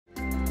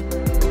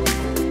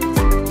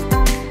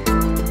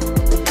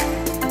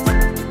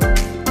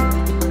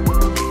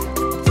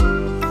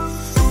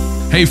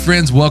Hey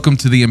friends, welcome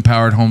to the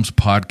Empowered Homes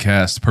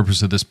Podcast. The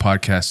purpose of this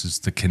podcast is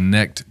to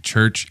connect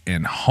church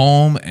and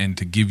home and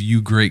to give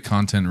you great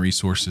content and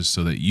resources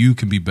so that you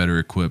can be better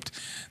equipped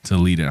to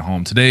lead at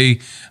home. Today,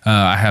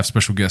 I have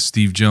special guest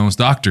Steve Jones,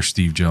 Dr.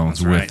 Steve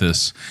Jones, with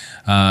us.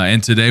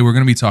 And today we're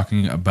going to be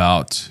talking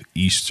about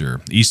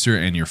Easter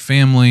and your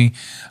family.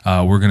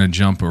 We're going to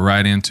jump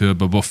right into it.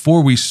 But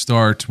before we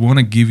start, we want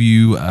to give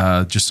you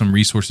just some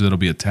resources that will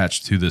be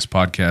attached to this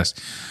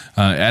podcast.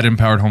 At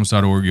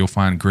empoweredhomes.org, you'll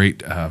find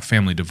great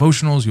family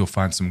devotionals. You'll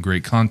find some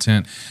great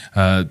content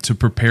to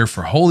prepare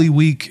for Holy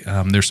Week.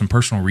 There's some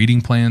personal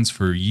reading plans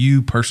for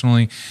you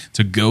personally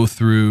to go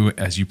through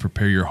as you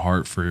prepare your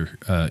heart for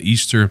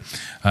Easter,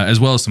 as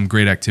well as some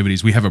great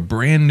activities. We have a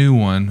brand new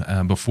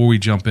one. Before we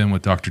jump in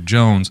with Dr.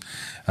 Jones,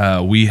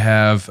 we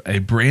have a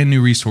brand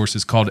new resource.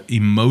 It's called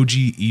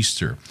Emoji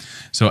Easter.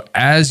 So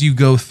as you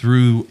go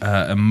through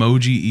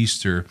Emoji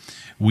Easter,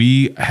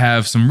 we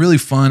have some really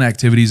fun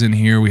activities in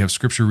here. We have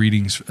scripture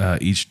readings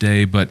each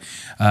day, but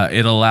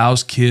it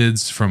allows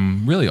kids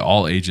from really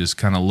all ages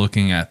kind of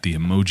looking at the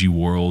emoji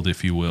world,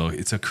 if you will.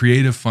 It's a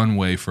creative, fun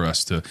way for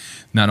us to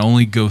not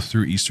only go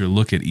through Easter,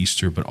 look at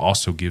Easter, but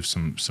also give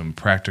some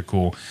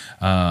practical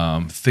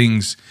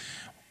things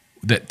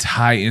that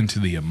tie into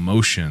the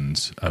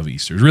emotions of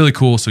Easter. It's really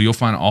cool. So you'll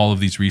find all of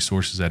these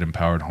resources at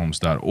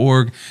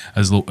empoweredhomes.org,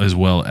 as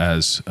well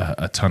as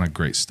a ton of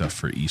great stuff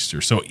for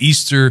Easter. So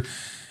Easter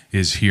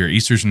is here.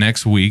 Easter's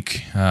next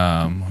week.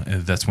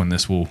 That's when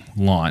this will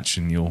launch,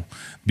 and you'll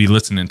be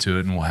listening to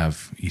it, and we'll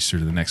have Easter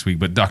the next week.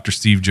 But Dr.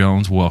 Steve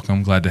Jones,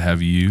 welcome. Glad to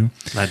have you.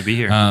 Glad to be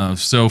here.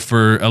 So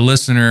for a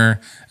listener,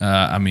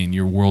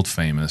 you're world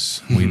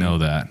famous. We know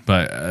that.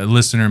 But a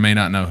listener may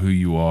not know who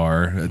you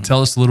are.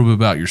 Tell us a little bit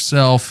about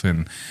yourself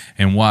and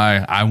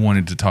why I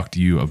wanted to talk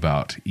to you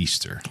about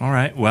Easter. All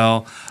right.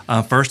 Well,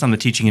 first, I'm the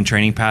teaching and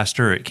training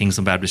pastor at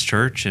Kingsland Baptist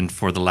Church, and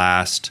for the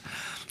last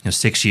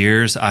 6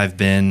 years,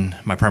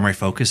 my primary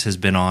focus has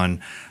been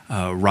on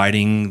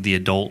writing the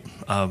adult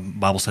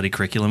Bible study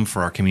curriculum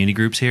for our community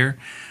groups here,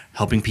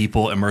 helping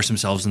people immerse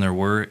themselves in the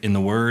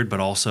Word,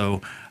 but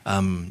also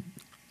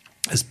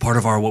as part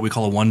of our what we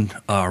call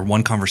our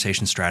one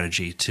conversation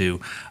strategy to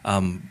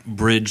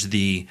bridge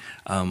the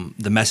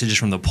messages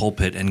from the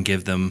pulpit and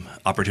give them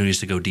opportunities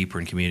to go deeper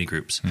in community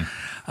groups.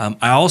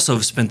 I also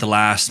have spent the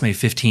last maybe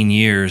 15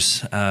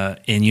 years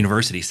in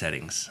university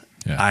settings.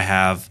 Yeah. I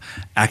have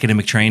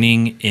academic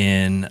training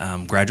in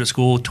graduate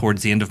school.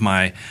 Towards the end of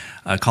my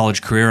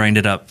college career, I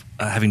ended up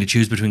having to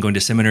choose between going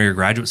to seminary or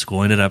graduate school.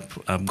 I ended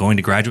up going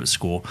to graduate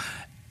school,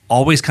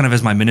 always kind of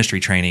as my ministry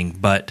training,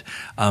 but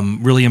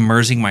really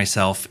immersing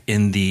myself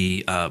in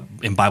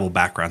Bible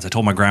backgrounds. I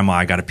told my grandma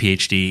I got a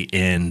PhD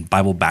in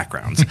Bible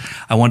backgrounds.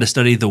 I wanted to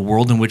study the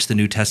world in which the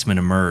New Testament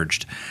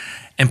emerged.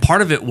 And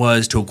part of it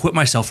was to equip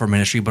myself for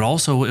ministry, but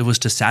also it was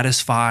to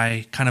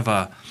satisfy kind of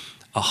a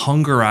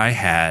hunger I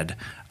had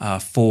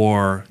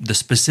for the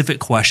specific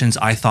questions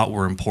I thought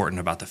were important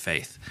about the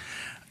faith.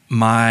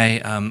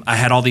 I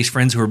had all these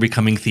friends who were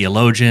becoming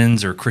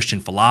theologians or Christian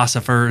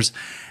philosophers,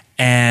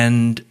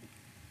 and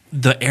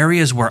the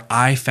areas where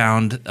I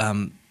found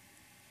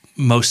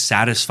most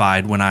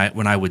satisfied when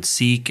I would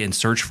seek and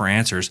search for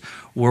answers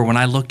were when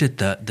I looked at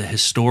the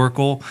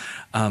historical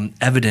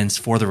evidence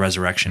for the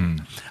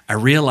resurrection. I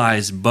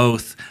realized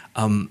both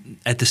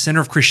at the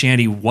center of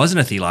Christianity wasn't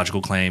a theological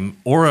claim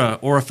or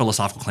a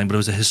philosophical claim, but it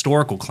was a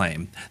historical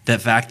claim. The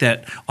fact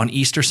that on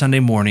Easter Sunday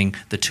morning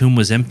the tomb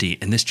was empty,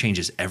 and this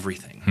changes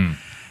everything.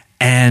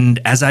 And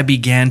as I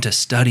began to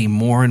study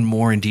more and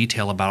more in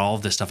detail about all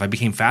of this stuff, I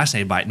became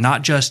fascinated by it,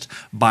 not just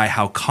by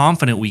how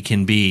confident we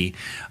can be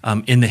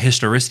in the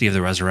historicity of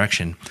the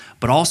resurrection,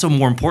 but also,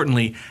 more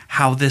importantly,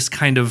 how this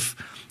kind of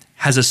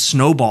has a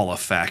snowball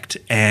effect.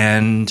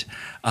 And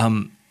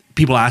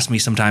people ask me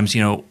sometimes,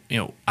 I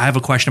have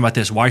a question about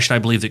this. Why should I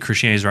believe that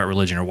Christianity is the right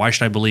religion? Or why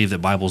should I believe that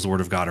the Bible is the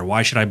Word of God? Or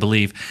why should I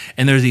believe?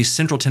 And there are these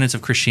central tenets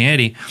of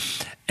Christianity.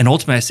 And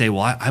ultimately I say,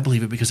 well, I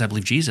believe it because I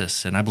believe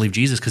Jesus. And I believe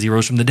Jesus because he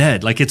rose from the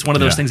dead. Like, it's one of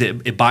those things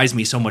that it buys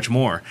me so much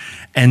more.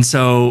 And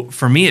so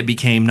for me, it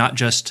became not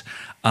just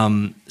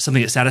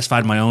something that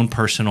satisfied my own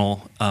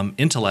personal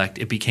intellect.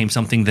 It became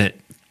something that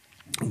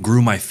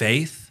grew my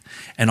faith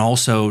and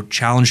also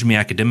challenged me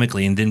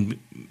academically, and then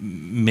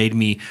made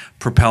me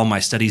propel my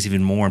studies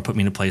even more and put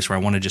me in a place where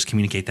I want to just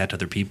communicate that to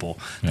other people.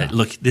 Yeah. That,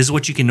 look, this is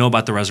what you can know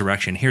about the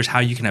resurrection. Here's how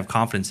you can have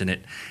confidence in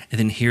it. And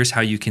then here's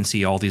how you can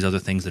see all these other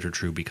things that are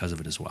true because of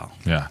it as well.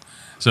 Yeah.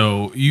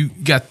 So you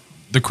got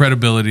the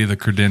credibility, the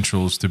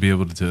credentials to be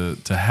able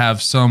to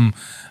have some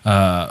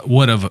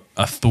what of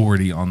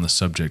authority on the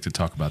subject to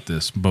talk about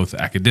this, both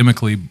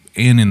academically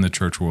and in the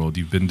church world.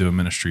 You've been doing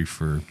ministry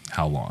for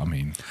how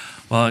long?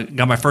 Well, I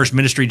got my first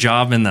ministry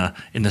job in the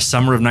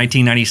summer of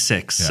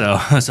 1996.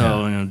 Yeah.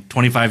 So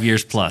 25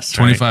 years plus.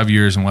 25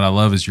 years, and what I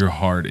love is your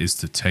heart is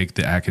to take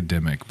the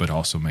academic, but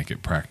also make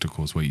it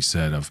practical. Is what you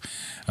said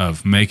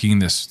of making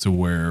this to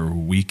where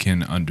we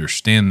can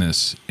understand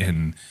this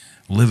and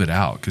live it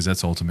out, because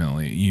that's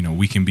ultimately,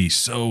 we can be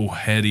so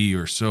heady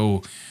or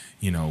so,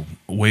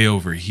 way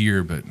over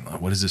here,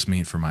 but what does this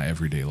mean for my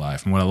everyday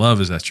life? And what I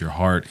love is that's your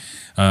heart.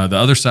 The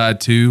other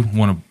side too,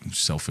 want a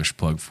selfish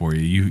plug for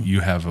you. You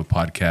have a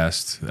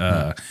podcast.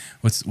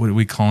 What are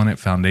we calling it?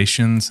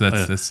 Foundations.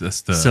 That's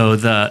the so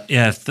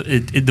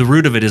the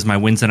root of it is my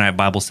Wednesday night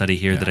Bible study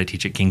here that I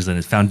teach at Kingsland.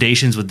 It's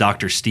Foundations with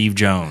Dr. Steve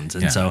Jones.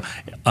 And so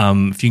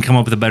if you can come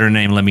up with a better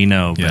name, let me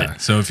know. Yeah.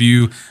 So if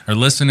you are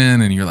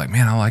listening and you're like,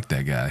 man, I like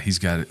that guy. He's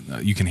got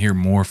you can hear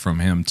more from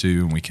him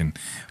too, and we can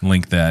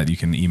link that. You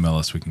can email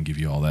us. We can give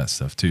you all that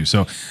stuff too.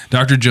 So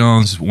Dr.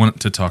 Jones wanted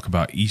to talk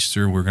about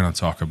Easter. We're going to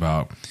talk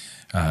about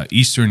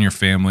Easter in your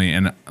family,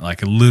 and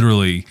like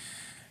literally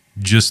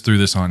just threw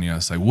this on you.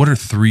 It's like, what are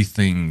 3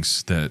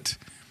 things that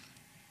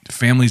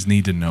families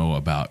need to know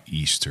about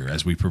Easter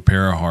as we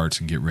prepare our hearts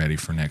and get ready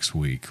for next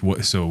week?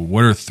 So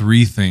what are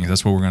 3 things?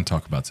 That's what we're going to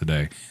talk about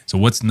today. So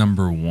what's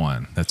number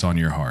 1 that's on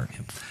your heart?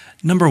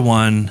 Number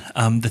 1,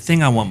 the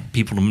thing I want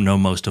people to know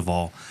most of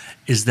all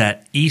is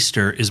that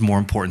Easter is more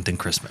important than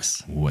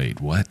Christmas. Wait,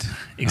 what?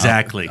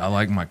 Exactly. I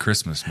like my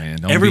Christmas, man.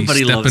 Don't Everybody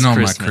be stepping loves on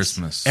Christmas. my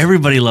Christmas.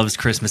 Everybody loves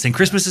Christmas, and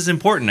Christmas is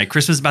important. Like,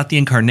 Christmas is about the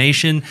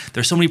incarnation.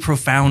 There's so many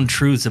profound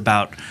truths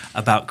about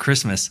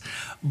Christmas,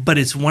 but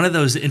it's one of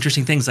those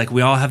interesting things. Like,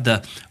 we all have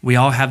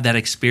that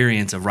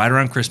experience of right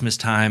around Christmas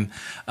time,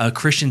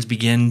 Christians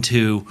begin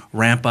to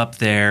ramp up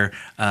their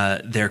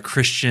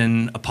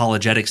Christian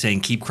apologetics,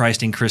 saying "Keep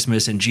Christ in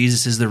Christmas" and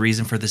Jesus is the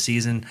reason for the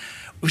season,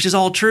 which is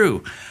all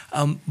true.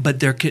 But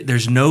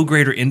there's no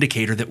greater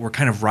indicator that we're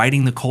kind of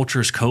riding the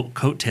culture's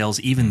coattails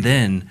even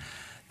then,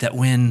 that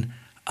when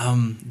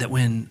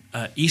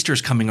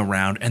Easter's coming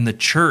around and the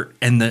church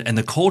and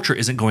the culture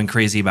isn't going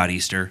crazy about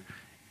Easter,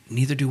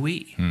 neither do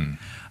we.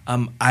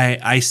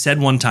 I said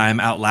one time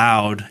out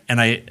loud, and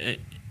I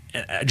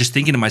just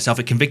thinking to myself,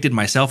 it convicted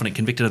myself and it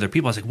convicted other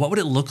people. I was like, what would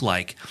it look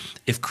like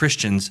if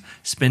Christians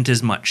spent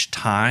as much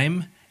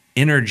time,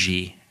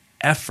 energy,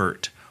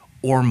 effort,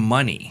 or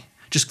money?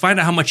 Just find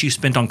out how much you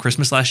spent on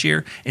Christmas last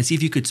year and see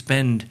if you could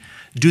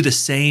do the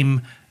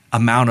same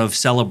amount of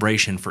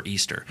celebration for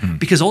Easter.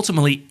 Because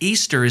ultimately,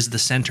 Easter is the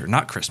center,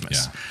 not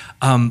Christmas.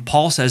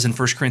 Paul says in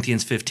 1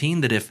 Corinthians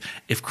 15 that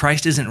if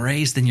Christ isn't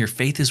raised, then your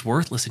faith is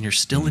worthless and you're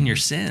still in your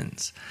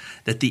sins.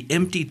 That the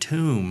empty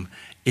tomb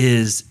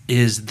is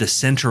the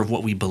center of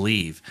what we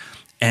believe.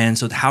 And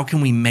so how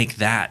can we make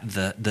that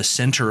the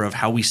center of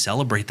how we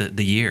celebrate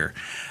the year?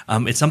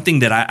 It's something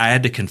that I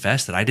had to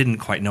confess that I didn't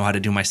quite know how to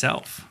do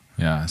myself.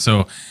 Yeah.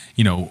 So,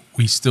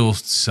 we still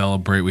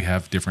celebrate. We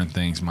have different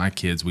things. My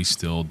kids, we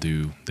still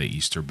do the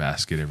Easter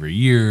basket every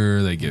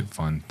year. They get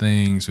fun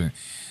things.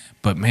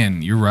 But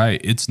man, you're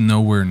right. It's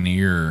nowhere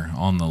near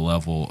on the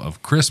level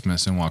of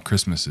Christmas. And while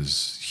Christmas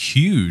is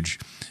huge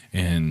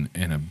and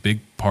a big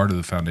part of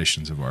the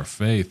foundations of our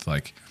faith,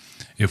 like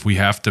if we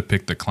have to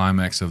pick the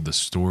climax of the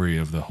story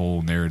of the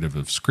whole narrative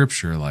of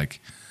Scripture,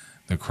 like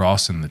the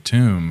cross and the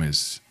tomb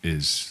is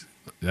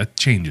that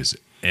changes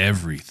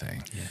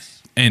everything.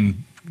 Yes.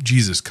 And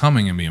Jesus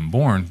coming and being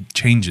born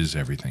changes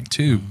everything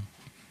too.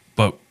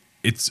 But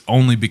it's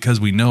only because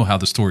we know how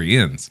the story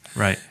ends.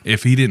 Right.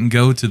 If he didn't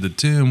go to the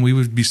tomb, we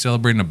would be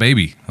celebrating a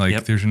baby.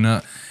 Like there's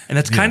not. And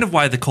that's kind of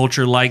why the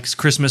culture likes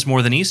Christmas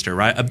more than Easter,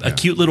 right? A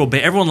cute little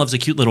baby. Everyone loves a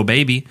cute little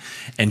baby,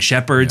 and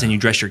shepherds, and you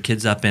dress your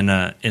kids up in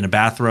a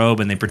bathrobe,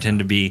 and they pretend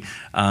to be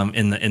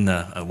in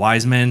the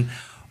wise men.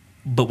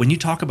 But when you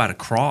talk about a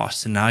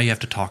cross, and now you have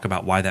to talk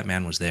about why that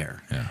man was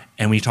there. Yeah.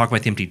 And when you talk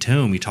about the empty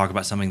tomb, you talk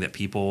about something that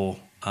people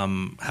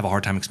have a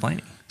hard time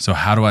explaining. So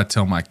how do I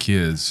tell my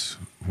kids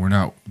we're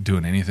not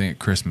doing anything at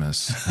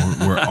Christmas?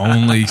 We're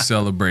only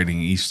celebrating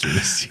Easter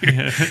this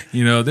year.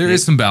 There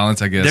is some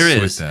balance, I guess, there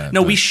is. with that.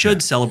 No, we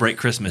should celebrate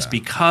Christmas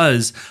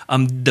because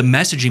the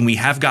messaging we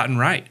have gotten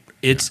right.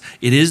 It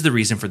is the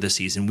reason for this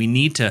season. We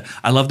need to.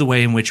 I love the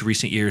way in which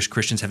recent years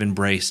Christians have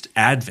embraced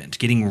Advent,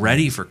 getting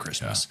ready for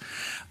Christmas.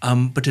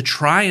 But to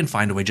try and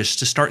find a way just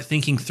to start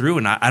thinking through,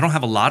 and I don't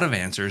have a lot of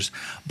answers,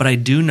 but I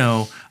do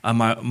know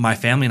my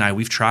family and I,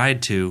 we've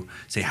tried to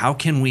say, how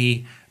can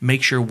we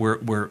make sure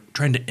we're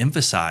trying to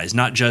emphasize,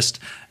 not just,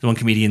 the one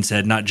comedian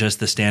said, not just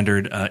the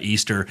standard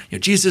Easter,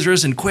 Jesus is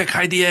risen, quick,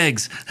 hide the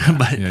eggs,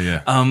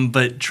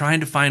 but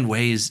trying to find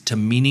ways to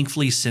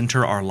meaningfully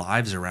center our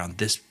lives around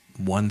this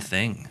one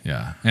thing.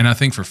 Yeah. And I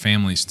think for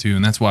families too,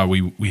 and that's why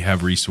we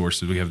have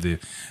resources. We have the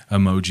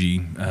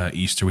emoji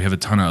Easter. We have a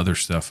ton of other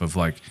stuff of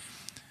like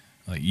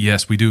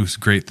yes, we do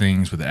great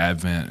things with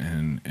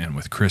Advent and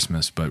with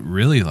Christmas, but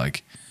really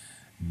like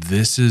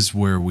this is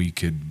where we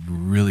could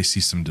really see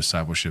some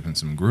discipleship and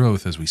some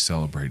growth as we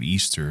celebrate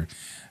Easter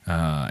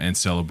and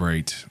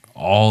celebrate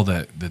all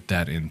that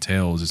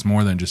entails. It's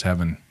more than just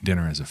having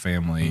dinner as a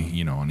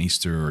family, on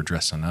Easter or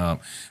dressing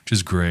up, which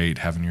is great,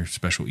 having your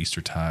special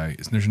Easter tie.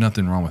 There's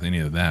nothing wrong with any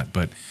of that.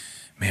 But,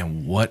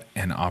 man, what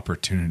an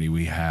opportunity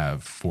we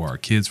have for our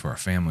kids, for our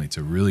family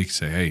to really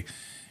say, hey,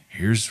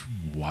 here's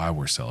why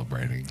we're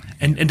celebrating.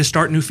 And to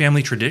start new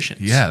family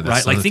traditions. Yeah, that's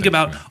right. the Like other think thing,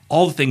 about right.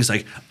 all the things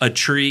like a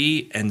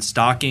tree and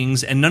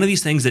stockings and none of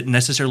these things that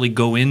necessarily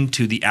go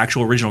into the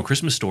actual original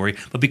Christmas story,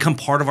 but become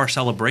part of our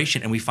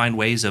celebration. And we find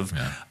ways of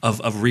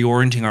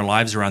reorienting our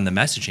lives around the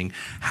messaging.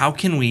 How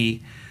can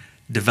we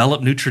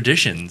develop new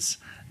traditions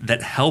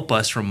that help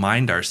us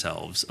remind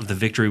ourselves of the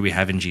victory we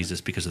have in Jesus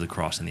because of the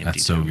cross and the empty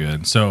That's so tomb?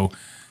 good. So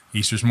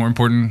Easter's more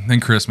important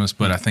than Christmas,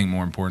 but I think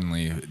more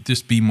importantly,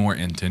 just be more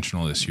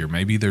intentional this year.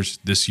 Maybe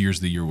this year's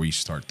the year we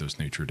start those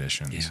new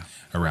traditions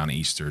around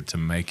Easter to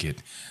make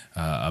it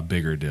a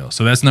bigger deal.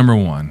 So that's number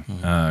one.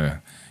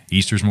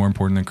 Easter's more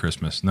important than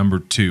Christmas. Number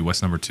two,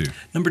 what's number two?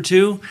 Number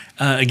two,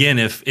 again,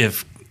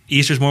 if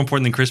Easter's more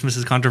important than Christmas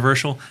is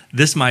controversial,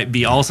 this might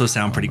be also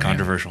sound pretty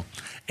controversial.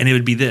 And it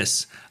would be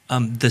this.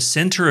 The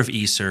center of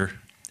Easter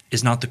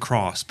is not the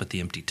cross, but the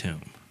empty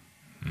tomb.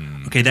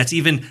 Okay, that's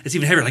even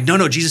heavier. Like,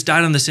 no, Jesus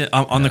died on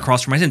the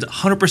cross for my sins.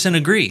 100%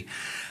 agree.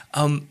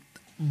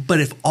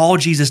 But if all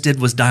Jesus did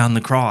was die on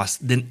the cross,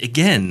 then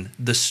again,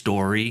 the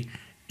story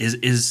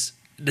is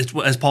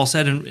as Paul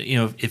said. And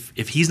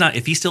if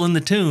he's still in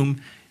the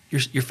tomb,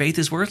 your faith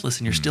is worthless,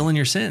 and you're still in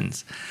your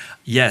sins.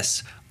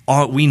 Yes,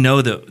 we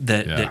know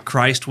that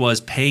Christ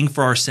was paying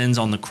for our sins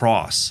on the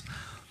cross.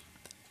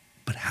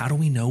 But how do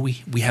we know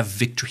we have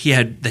victory?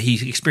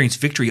 He experienced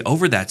victory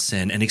over that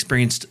sin and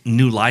experienced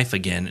new life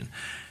again.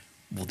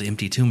 Well, the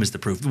empty tomb is the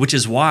proof, which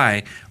is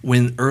why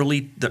when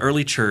the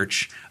early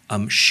church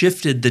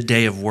shifted the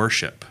day of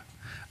worship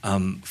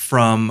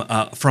from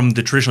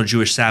the traditional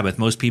Jewish Sabbath.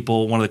 One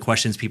of the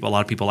questions a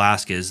lot of people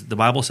ask is, the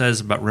Bible says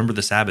about remember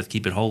the Sabbath,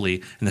 keep it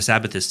holy, and the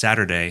Sabbath is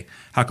Saturday.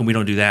 How come we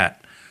don't do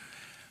that?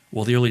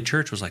 Well, the early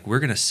church was like, we're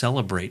going to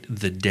celebrate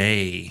the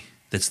day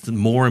that's the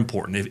more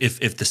important.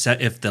 If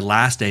the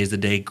last day is the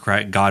day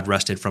God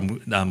rested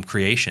from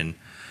creation,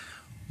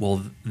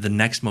 well, the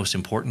next most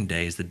important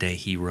day is the day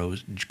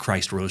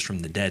Christ rose from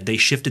the dead. They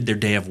shifted their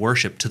day of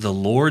worship to the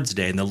Lord's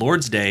Day. And the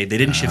Lord's Day, they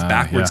didn't shift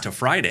backwards to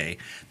Friday.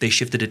 They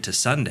shifted it to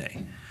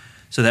Sunday.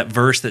 So that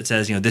verse that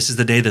says, this is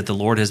the day that the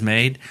Lord has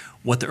made,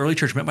 what the early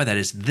church meant by that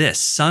is this: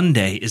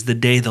 Sunday is the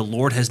day the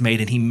Lord has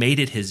made, and he made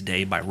it his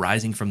day by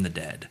rising from the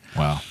dead.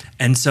 Wow.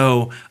 And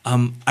so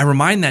I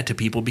remind that to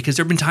people because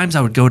there have been times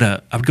I would go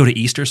to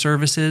Easter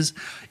services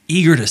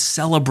eager to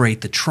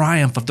celebrate the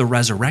triumph of the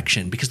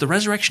resurrection, because the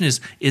resurrection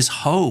is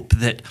hope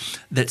that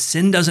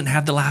sin doesn't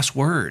have the last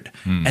word,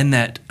 and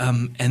that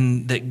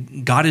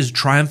God is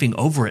triumphing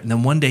over it, and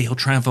then one day he'll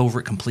triumph over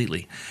it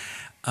completely.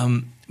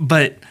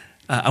 But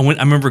I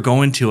remember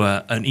going to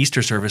an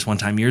Easter service one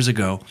time years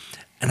ago,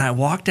 and I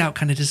walked out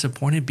kind of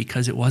disappointed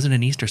because it wasn't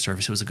an Easter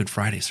service; it was a Good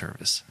Friday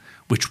service,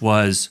 which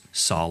was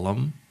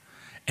solemn,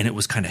 and it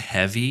was kind of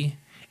heavy,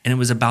 and it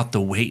was about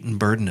the weight and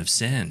burden of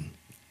sin.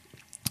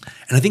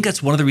 And I think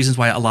that's one of the reasons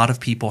why a lot of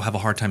people have a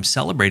hard time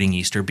celebrating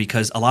Easter,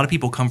 because a lot of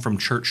people come from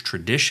church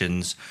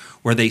traditions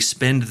where they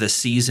spend the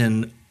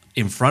season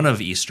in front of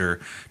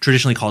Easter,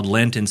 traditionally called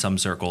Lent in some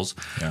circles.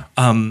 Yeah.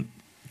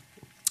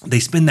 They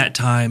spend that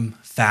time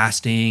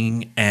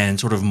fasting and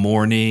sort of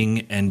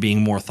mourning and being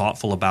more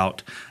thoughtful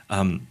about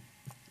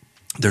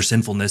their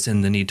sinfulness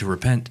and the need to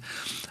repent.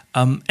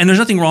 And there's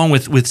nothing wrong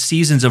with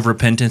seasons of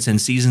repentance and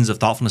seasons of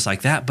thoughtfulness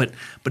like that. But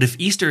if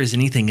Easter is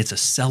anything, it's a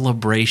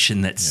celebration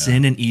that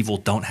sin and evil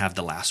don't have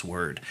the last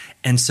word.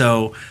 And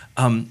so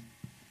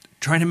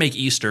trying to make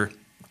Easter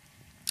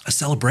a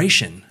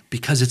celebration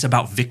because it's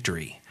about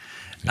victory.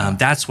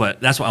 That's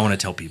what I want to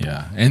tell people.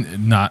 Yeah,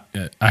 and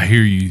I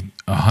hear you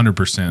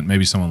 100%.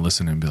 Maybe someone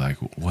listening and be like,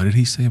 "What did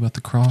he say about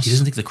the cross?" He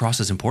doesn't think the cross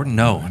is important.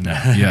 No.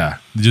 Yeah,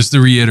 just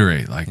to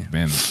reiterate,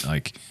 man,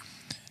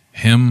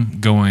 him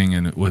going,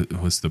 and it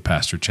was the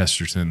Pastor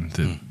Chesterton,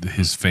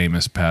 his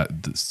famous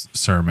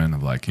sermon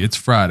of like, it's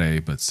Friday,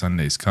 but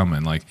Sunday's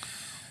coming. Like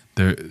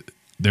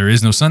there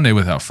is no Sunday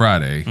without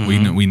Friday.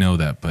 Mm-hmm. We know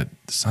that, but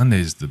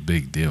Sunday's the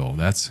big deal.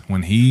 That's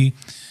when he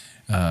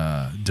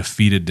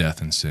defeated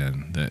death and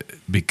sin. That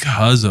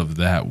because of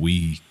that,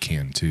 we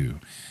can too.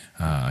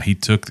 He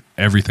took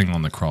everything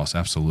on the cross.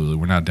 Absolutely,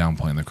 we're not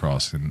downplaying the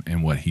cross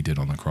and what he did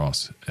on the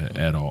cross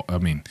at all. I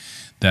mean,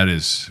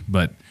 that's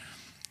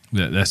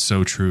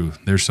so true.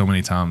 There's so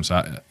many times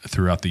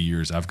throughout the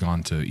years I've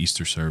gone to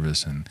Easter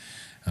service, and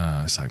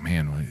it's like,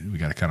 man, we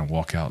got to kind of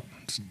walk out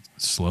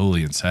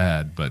slowly and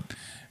sad, but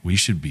we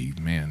should be,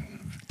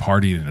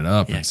 partying it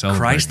up and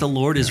celebrating. Christ the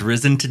Lord is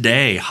risen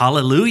today.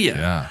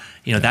 Hallelujah.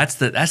 Yeah. That's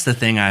the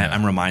thing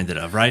I'm reminded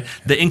of, right?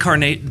 The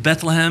incarnate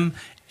Bethlehem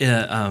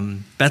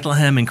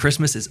and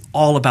Christmas is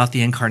all about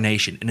the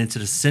incarnation, and it's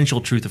an essential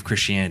truth of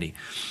Christianity.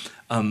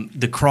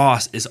 The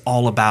cross is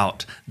all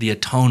about the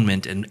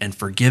atonement and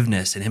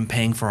forgiveness and him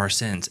paying for our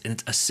sins, and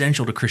it's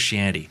essential to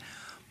Christianity.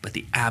 But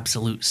the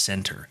absolute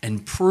center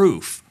and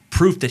proof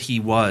that he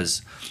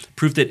was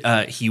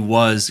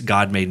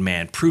God made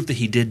man, proof that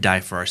he did die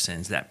for our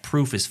sins, that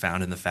proof is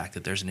found in the fact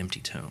that there's an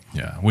empty tomb.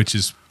 Yeah, which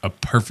is a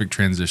perfect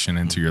transition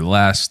into your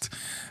last.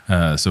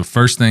 So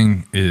first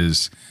thing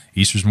is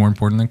Easter's more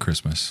important than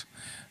Christmas.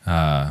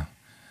 I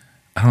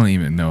don't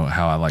even know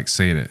how I like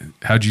saying it.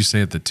 How'd you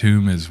say it? The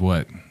tomb is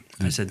what?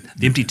 I said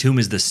the empty tomb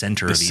is the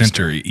center The of Easter.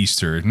 center of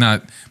Easter,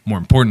 not more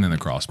important than the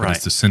cross, but Right.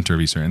 it's the center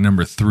of Easter. And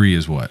number 3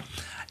 is what?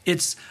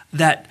 It's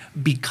that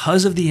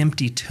because of the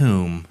empty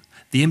tomb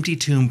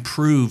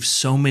proves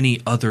so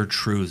many other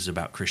truths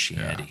about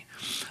Christianity.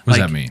 What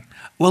does that mean?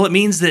 Well, it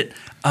means that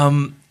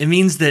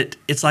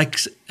it's like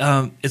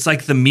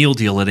the meal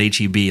deal at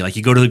HEB. Like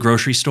you go to the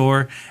grocery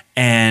store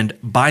and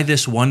buy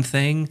this one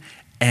thing,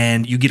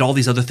 and you get all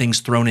these other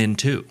things thrown in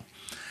too.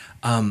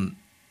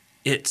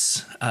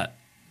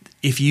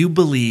 If you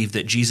believe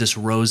that Jesus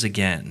rose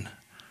again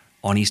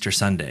on Easter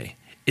Sunday,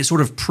 it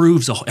sort of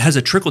proves it has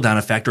a trickle down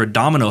effect or a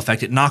domino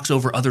effect. It knocks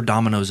over other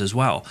dominoes as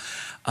well.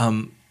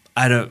 I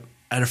had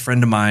a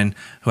friend of mine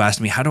who asked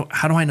me, how do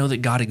I know that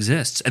God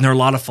exists? And there are a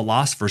lot of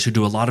philosophers who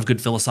do a lot of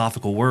good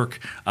philosophical work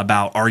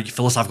about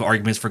philosophical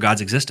arguments for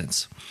God's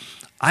existence.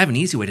 I have an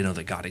easy way to know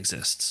that God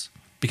exists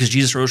because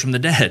Jesus rose from the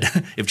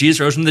dead. If Jesus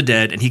rose from the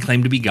dead and he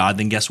claimed to be God,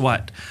 then guess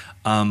what?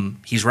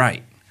 He's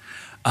right.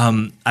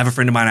 I have a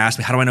friend of mine who asked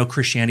me, how do I know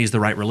Christianity is the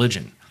right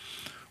religion?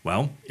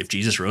 Well, if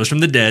Jesus rose from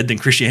the dead, then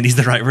Christianity is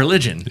the right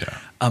religion.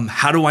 Yeah.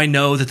 How do I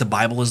know that the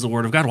Bible is the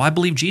Word of God? Well, I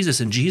believe Jesus,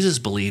 and Jesus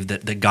believed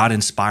that God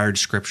inspired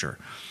Scripture.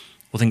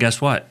 Well, then guess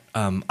what?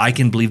 I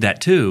can believe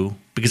that too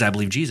because I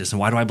believe Jesus. And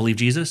why do I believe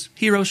Jesus?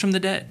 He rose from the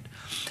dead.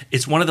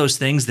 It's one of those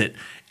things that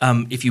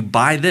if you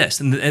buy this,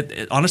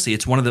 and honestly,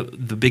 it's one of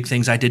the big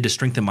things I did to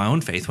strengthen my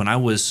own faith when I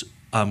was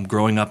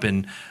growing up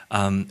in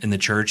the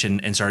church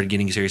and started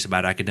getting serious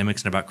about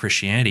academics and about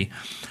Christianity.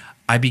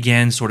 I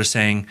began sort of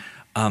saying,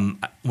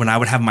 when I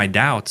would have my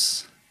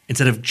doubts,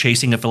 instead of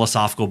chasing a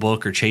philosophical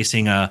book or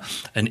chasing an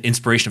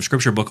inspiration of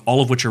Scripture book,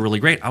 all of which are really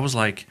great, I was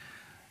like,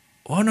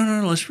 oh,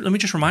 no, let me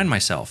just remind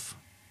myself.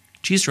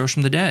 Jesus rose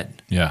from the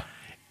dead. Yeah.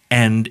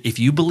 And if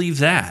you believe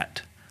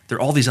that, there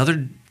are all these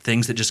other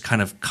things that just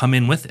kind of come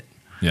in with it.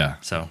 Yeah.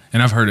 So,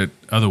 and I've heard it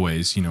other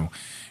ways.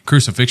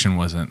 Crucifixion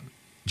wasn't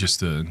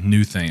just a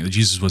new thing.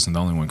 Jesus wasn't the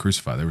only one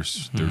crucified.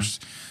 There's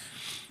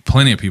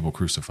plenty of people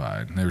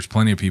crucified. There was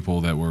plenty of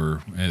people that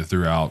were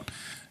throughout.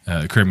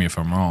 Correct me if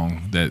I'm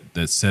wrong.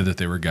 That said that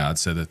they were God.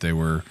 Said that they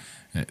were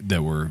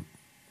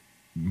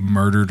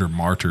murdered or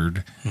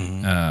martyred.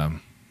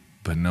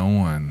 But no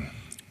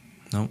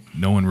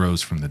one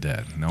rose from the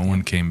dead. No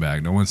one came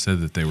back. No one said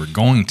that they were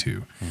going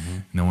to.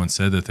 No one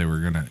said that they were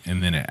going to,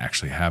 and then it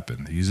actually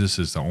happened. Jesus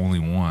is the only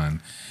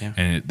one,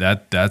 and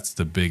that's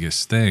the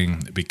biggest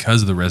thing.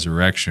 Because of the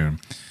resurrection,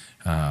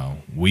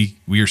 we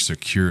are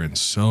secure in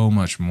so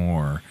much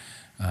more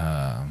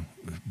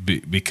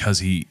because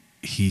he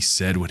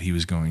said what he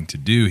was going to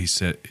do. He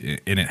said,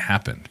 and it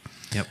happened.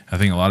 Yep. I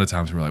think a lot of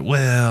times we're like,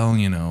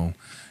 well,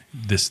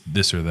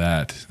 this or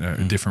that,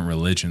 different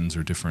religions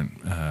or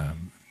different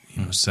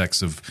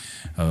sects of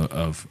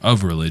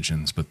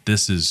religions, but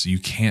this is, you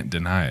can't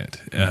deny it.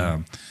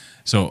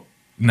 So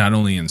not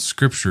only in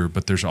Scripture,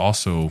 but there's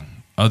also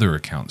other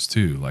accounts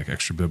too, like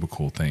extra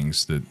biblical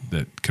things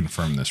that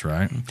confirm this,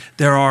 right?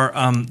 There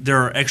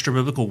are extra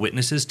biblical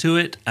witnesses to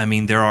it. I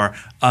mean, there are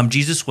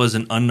Jesus was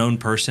an unknown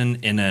person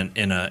in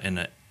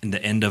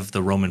the end of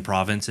the Roman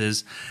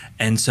provinces,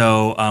 and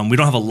so we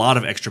don't have a lot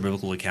of extra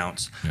biblical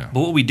accounts. Yeah.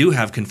 But what we do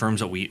have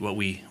confirms what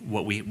we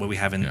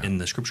have in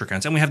the Scripture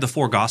accounts, and we have the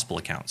 4 gospel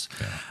accounts,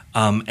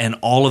 and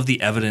all of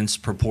the evidence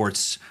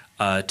purports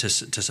to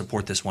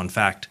support this one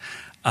fact.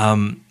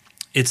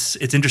 It's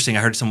interesting. I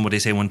heard somebody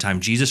say one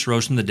time, Jesus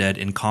rose from the dead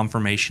in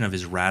confirmation of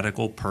his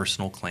radical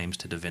personal claims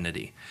to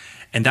divinity,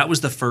 and that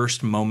was the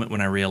first moment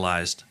when I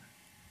realized,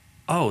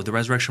 oh, the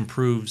resurrection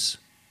proves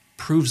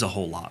a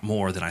whole lot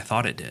more than I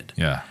thought it did.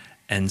 Yeah.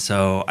 And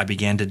so I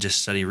began to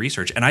just study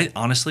research. And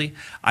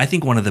I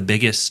think one of the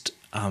biggest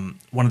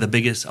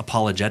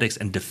apologetics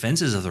and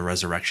defenses of the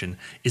resurrection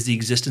is the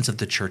existence of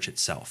the church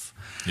itself.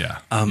 Yeah.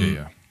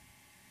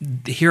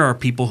 Here are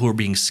people who are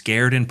being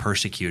scared and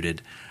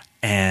persecuted,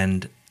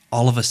 and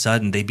all of a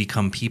sudden they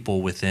become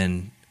people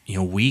within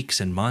weeks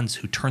and months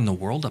who turn the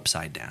world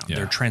upside down. Yeah.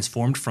 They're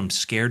transformed from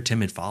scared,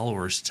 timid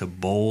followers to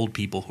bold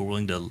people who are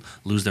willing to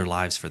lose their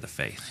lives for the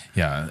faith.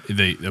 Yeah,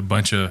 a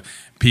bunch of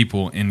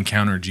people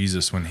encounter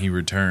Jesus when he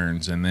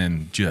returns and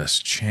then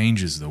just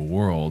changes the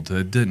world.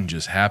 It didn't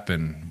just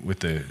happen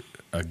with a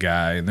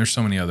guy, and there's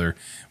so many other,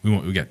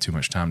 we got too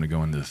much time to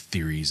go into the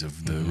theories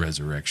of the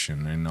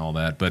resurrection and all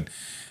that, but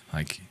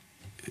like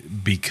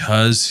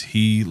because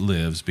he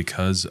lives,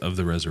 because of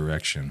the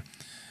resurrection,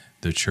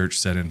 the church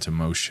set into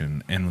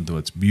motion. And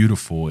what's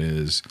beautiful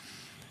is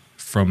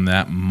from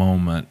that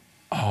moment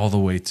all the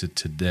way to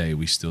today,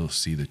 we still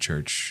see the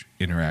church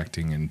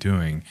interacting and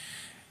doing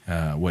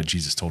what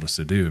Jesus told us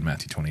to do in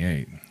Matthew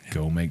 28.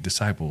 Go make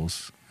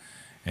disciples.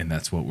 And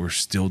that's what we're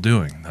still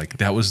doing. Like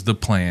that was the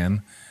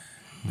plan.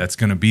 That's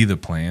going to be the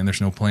plan.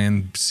 There's no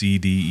plan C,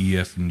 D, E,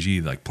 F, and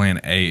G. Like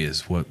plan A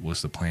is what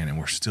was the plan. And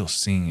we're still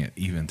seeing it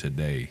even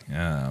today.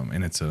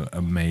 And it's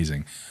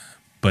amazing.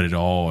 But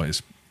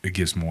it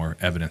gives more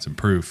evidence and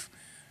proof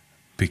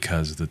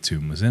because the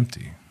tomb was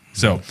empty.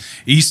 So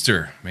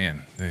Easter,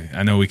 man,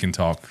 I know we can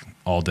talk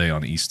all day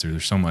on Easter.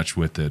 There's so much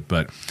with it,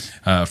 but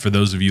for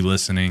those of you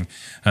listening,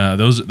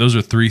 those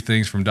are 3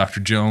 things from Dr.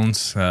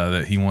 Jones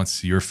that he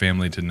wants your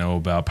family to know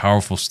about.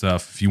 Powerful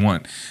stuff. If you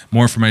want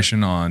more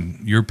information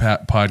on your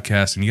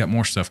podcast, and you got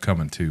more stuff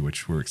coming too,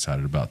 which we're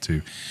excited about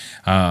too,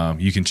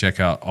 you can check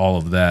out all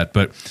of that.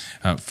 But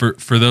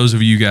for those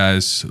of you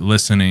guys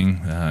listening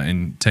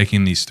and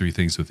taking these 3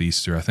 things with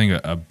Easter, I think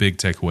a big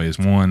takeaway is,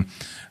 one,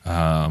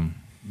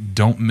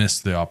 don't miss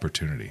the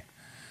opportunity.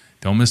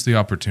 Don't miss the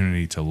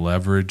opportunity to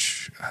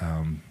leverage.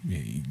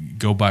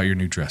 Go buy your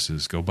new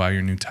dresses. Go buy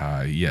your new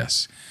tie.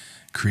 Yes.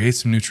 Create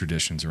some new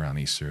traditions around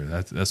Easter.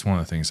 That's one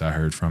of the things I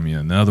heard from you.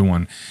 And the other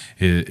one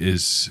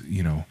is,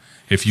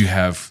 if you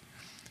have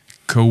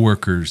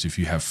coworkers, if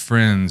you have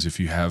friends, if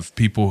you have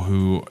people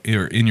who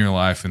are in your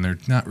life and they're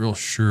not real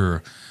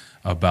sure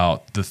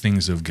about the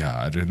things of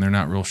God, and they're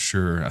not real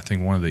sure, I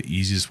think one of the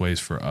easiest ways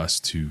for us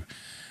to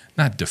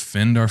not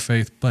defend our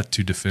faith, but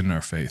to defend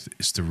our faith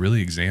is to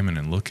really examine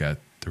and look at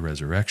the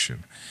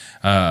resurrection.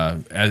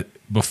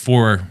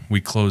 Before we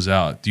close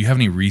out, do you have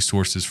any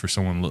resources for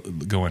someone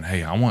going,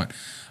 hey, I want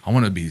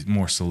to be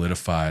more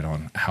solidified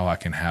on how I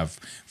can have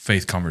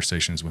faith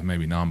conversations with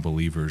maybe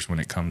non-believers when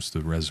it comes to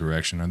the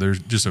resurrection? Are there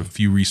just a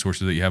few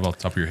resources that you have off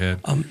the top of your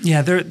head?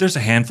 There's a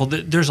handful.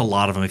 There's a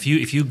lot of them. If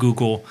you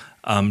Google,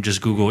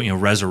 just Google,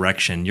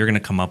 resurrection, you're going to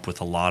come up with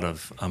a lot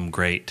of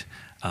great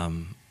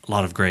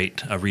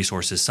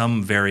resources.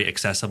 Some very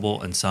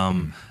accessible, and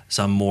some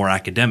more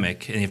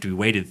academic, and you have to be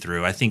waded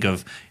through. I think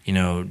of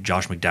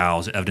Josh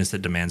McDowell's Evidence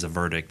That Demands a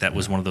Verdict. That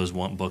was one of those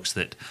books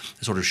that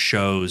sort of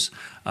shows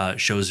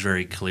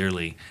very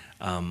clearly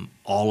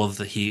all of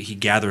the he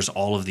gathers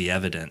all of the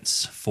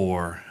evidence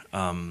for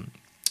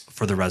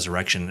the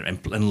resurrection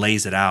and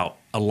lays it out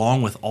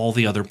along with all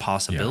the other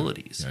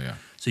possibilities. Yeah.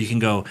 So you can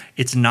go,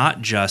 it's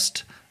not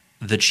just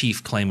the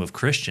chief claim of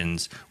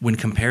Christians. When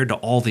compared to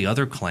all the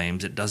other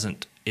claims,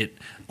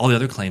 all the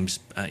other claims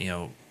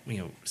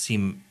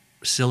seem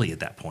silly at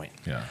that point.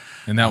 Yeah,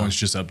 and that one's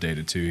just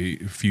updated too.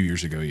 A few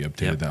years ago, he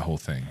updated that whole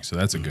thing. So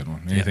that's a good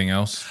one. Anything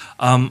else?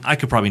 I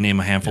could probably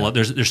name a handful.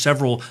 There's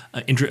several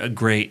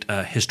great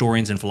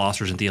historians and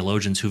philosophers and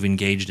theologians who've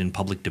engaged in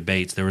public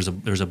debates. There's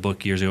a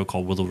book years ago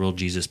called "Will the Real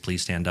Jesus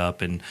Please Stand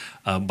Up?" and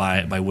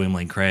by William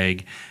Lane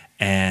Craig,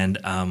 and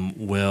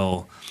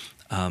and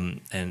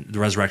the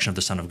Resurrection of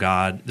the Son of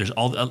God. There's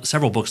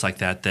several books like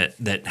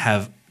that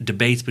have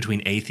debates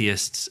between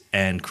atheists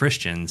and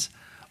Christians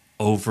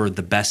over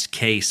the best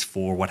case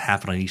for what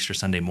happened on Easter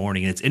Sunday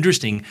morning. And it's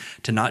interesting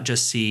to not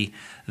just see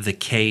the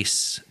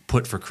case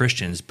put for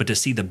Christians, but to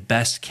see the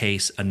best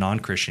case a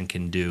non-Christian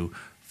can do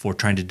for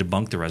trying to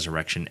debunk the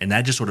resurrection. And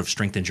that just sort of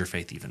strengthens your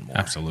faith even more.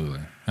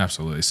 Absolutely.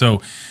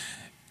 So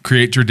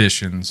create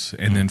traditions,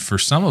 and then for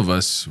some of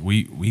us,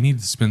 we need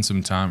to spend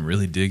some time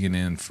really digging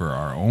in for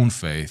our own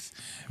faith,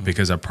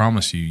 because I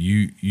promise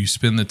you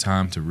spend the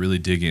time to really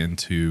dig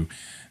into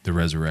the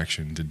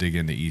resurrection, to dig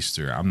into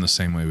Easter. I'm the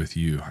same way with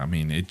you. I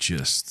mean, it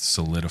just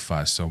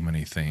solidifies so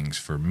many things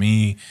for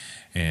me,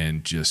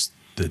 and just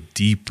the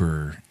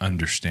deeper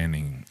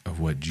understanding of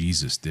what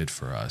Jesus did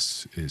for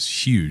us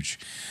is huge.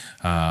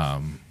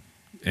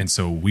 And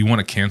so we want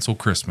to cancel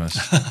Christmas.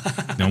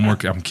 No more.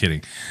 I'm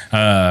kidding.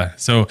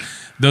 So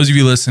those of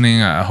you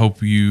listening, I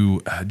hope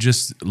you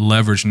just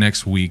leverage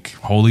next week,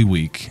 Holy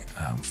Week,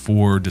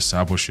 for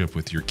discipleship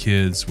with your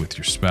kids, with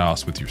your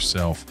spouse, with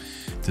yourself,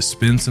 to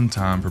spend some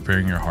time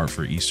preparing your heart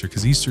for Easter,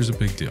 because Easter is a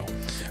big deal.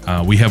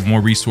 We have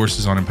more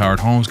resources on Empowered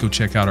Homes. Go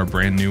check out our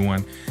brand new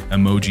one,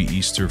 Emoji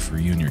Easter, for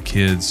you and your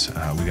kids.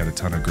 We got a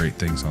ton of great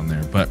things on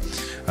there. But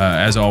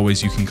as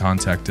always, you can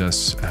contact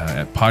us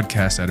at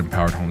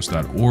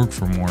podcast@empoweredhomes.org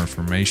for more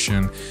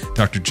information.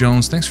 Dr.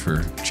 Jones, thanks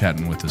for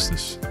chatting with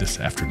us this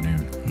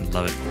afternoon.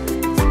 Love it.